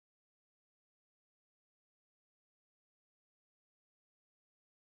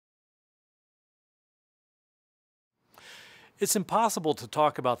It's impossible to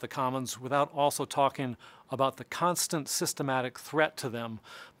talk about the commons without also talking about the constant systematic threat to them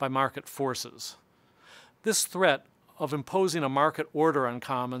by market forces. This threat of imposing a market order on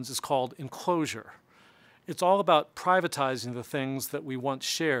commons is called enclosure. It's all about privatizing the things that we once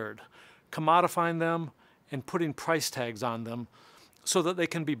shared, commodifying them, and putting price tags on them so that they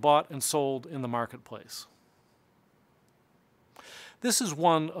can be bought and sold in the marketplace. This is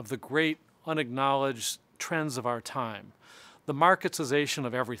one of the great unacknowledged trends of our time, the marketization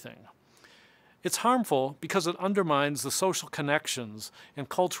of everything. It's harmful because it undermines the social connections and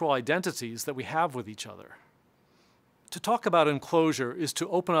cultural identities that we have with each other. To talk about enclosure is to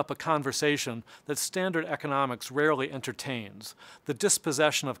open up a conversation that standard economics rarely entertains, the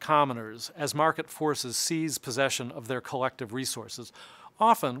dispossession of commoners as market forces seize possession of their collective resources,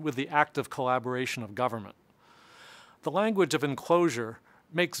 often with the active collaboration of government. The language of enclosure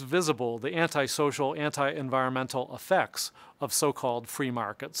makes visible the antisocial, anti-environmental effects of so-called free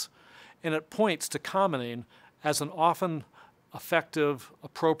markets, and it points to commoning as an often effective,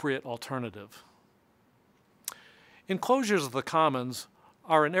 appropriate alternative. Enclosures of the commons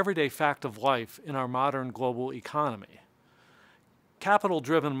are an everyday fact of life in our modern global economy.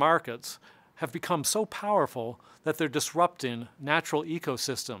 Capital-driven markets have become so powerful that they're disrupting natural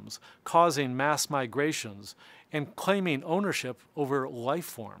ecosystems, causing mass migrations, and claiming ownership over life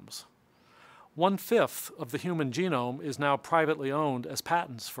forms. 1/5 of the human genome is now privately owned as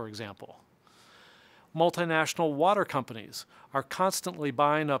patents, for example. Multinational water companies are constantly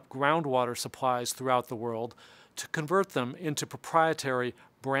buying up groundwater supplies throughout the world to convert them into proprietary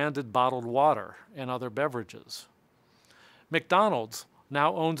branded bottled water and other beverages. McDonald's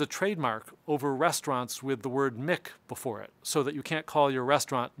now owns a trademark over restaurants with the word Mick before it, so that you can't call your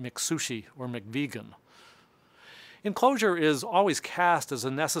restaurant McSushi or McVegan. Enclosure is always cast as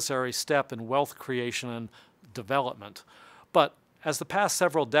a necessary step in wealth creation and development, but as the past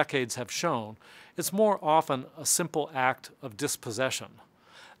several decades have shown, it's more often a simple act of dispossession.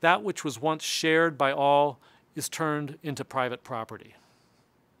 That which was once shared by all is turned into private property.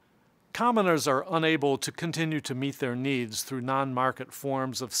 Commoners are unable to continue to meet their needs through non-market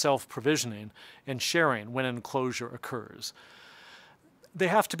forms of self-provisioning and sharing when enclosure occurs. They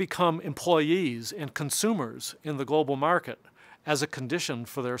have to become employees and consumers in the global market as a condition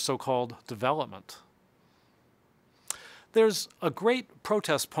for their so-called development. There's a great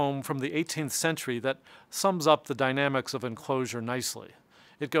protest poem from the 18th century that sums up the dynamics of enclosure nicely.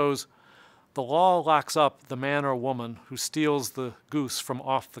 It goes, "The law locks up the man or woman who steals the goose from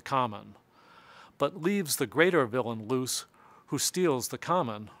off the common, but leaves the greater villain loose who steals the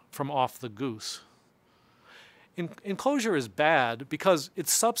common from off the goose." Enclosure is bad because it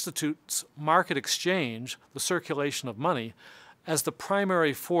substitutes market exchange, the circulation of money, as the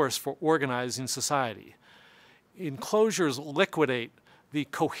primary force for organizing society. Enclosures liquidate the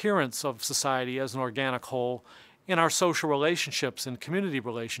coherence of society as an organic whole in our social relationships and community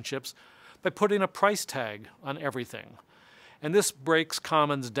relationships by putting a price tag on everything. And this breaks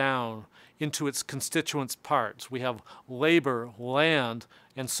commons down into its constituent parts. We have labor, land,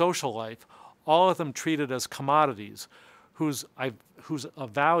 and social life, all of them treated as commodities whose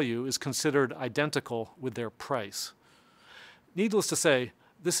value is considered identical with their price. Needless to say,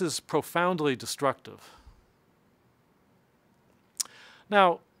 this is profoundly destructive.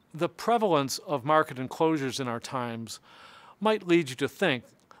 Now, the prevalence of market enclosures in our times might lead you to think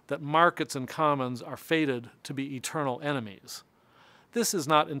that markets and commons are fated to be eternal enemies. This is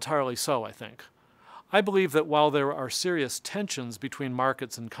not entirely so, I think. I believe that while there are serious tensions between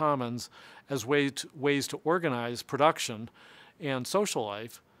markets and commons as ways to organize production and social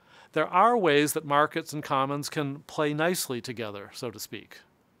life, there are ways that markets and commons can play nicely together, so to speak.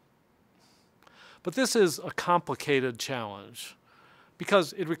 But this is a complicated challenge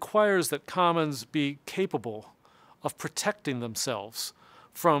because it requires that commons be capable of protecting themselves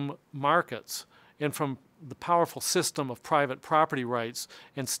from markets and from the powerful system of private property rights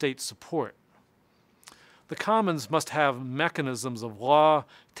and state support. The commons must have mechanisms of law,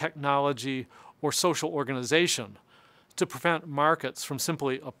 technology, or social organization to prevent markets from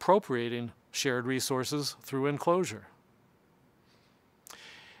simply appropriating shared resources through enclosure.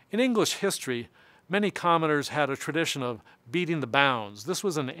 In English history, many commoners had a tradition of beating the bounds. This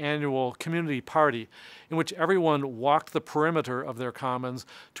was an annual community party in which everyone walked the perimeter of their commons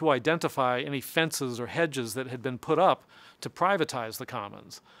to identify any fences or hedges that had been put up to privatize the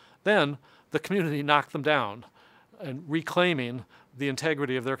commons. Then the community knocked them down, and reclaiming the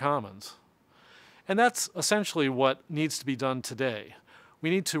integrity of their commons. And that's essentially what needs to be done today. We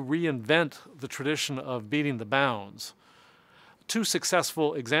need to reinvent the tradition of beating the bounds. Two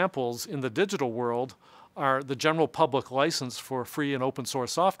successful examples in the digital world are the general public license for free and open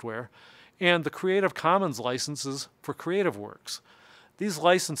source software and the Creative Commons licenses for creative works. These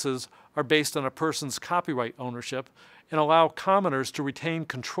licenses are based on a person's copyright ownership and allow commoners to retain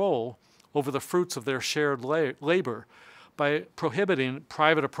control over the fruits of their shared labor by prohibiting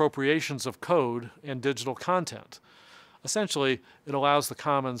private appropriations of code and digital content. Essentially, it allows the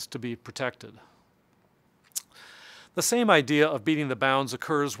commons to be protected. The same idea of beating the bounds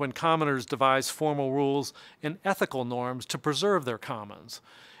occurs when commoners devise formal rules and ethical norms to preserve their commons.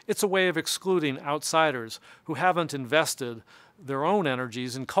 It's a way of excluding outsiders who haven't invested their own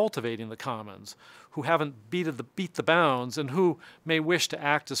energies in cultivating the commons, who haven't beat the bounds, and who may wish to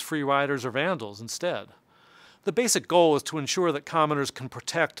act as free riders or vandals instead. The basic goal is to ensure that commoners can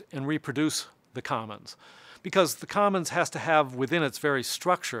protect and reproduce the commons, because the commons has to have within its very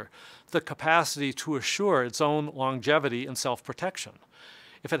structure the capacity to assure its own longevity and self-protection.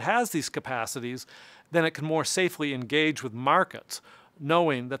 If it has these capacities, then it can more safely engage with markets,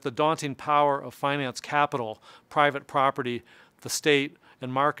 knowing that the daunting power of finance capital, private property, the state,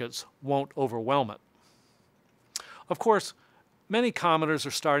 and markets won't overwhelm it. Of course, many commoners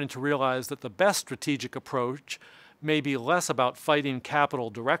are starting to realize that the best strategic approach may be less about fighting capital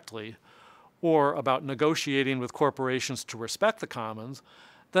directly or about negotiating with corporations to respect the commons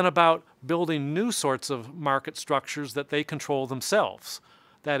than about building new sorts of market structures that they control themselves,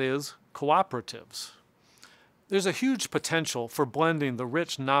 that is, cooperatives. There's a huge potential for blending the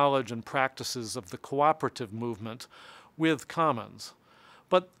rich knowledge and practices of the cooperative movement with commons,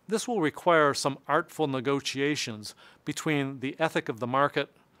 but this will require some artful negotiations between the ethic of the market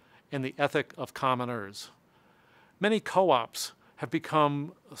and the ethic of commoners. Many co-ops have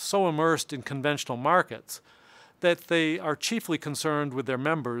become so immersed in conventional markets that they are chiefly concerned with their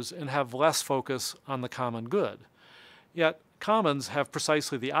members and have less focus on the common good. Yet commons have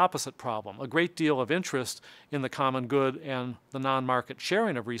precisely the opposite problem, a great deal of interest in the common good and the non-market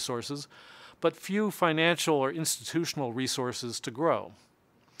sharing of resources, but few financial or institutional resources to grow.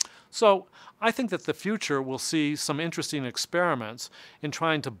 So I think that the future will see some interesting experiments in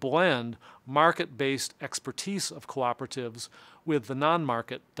trying to blend market-based expertise of cooperatives with the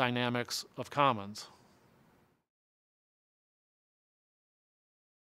non-market dynamics of commons.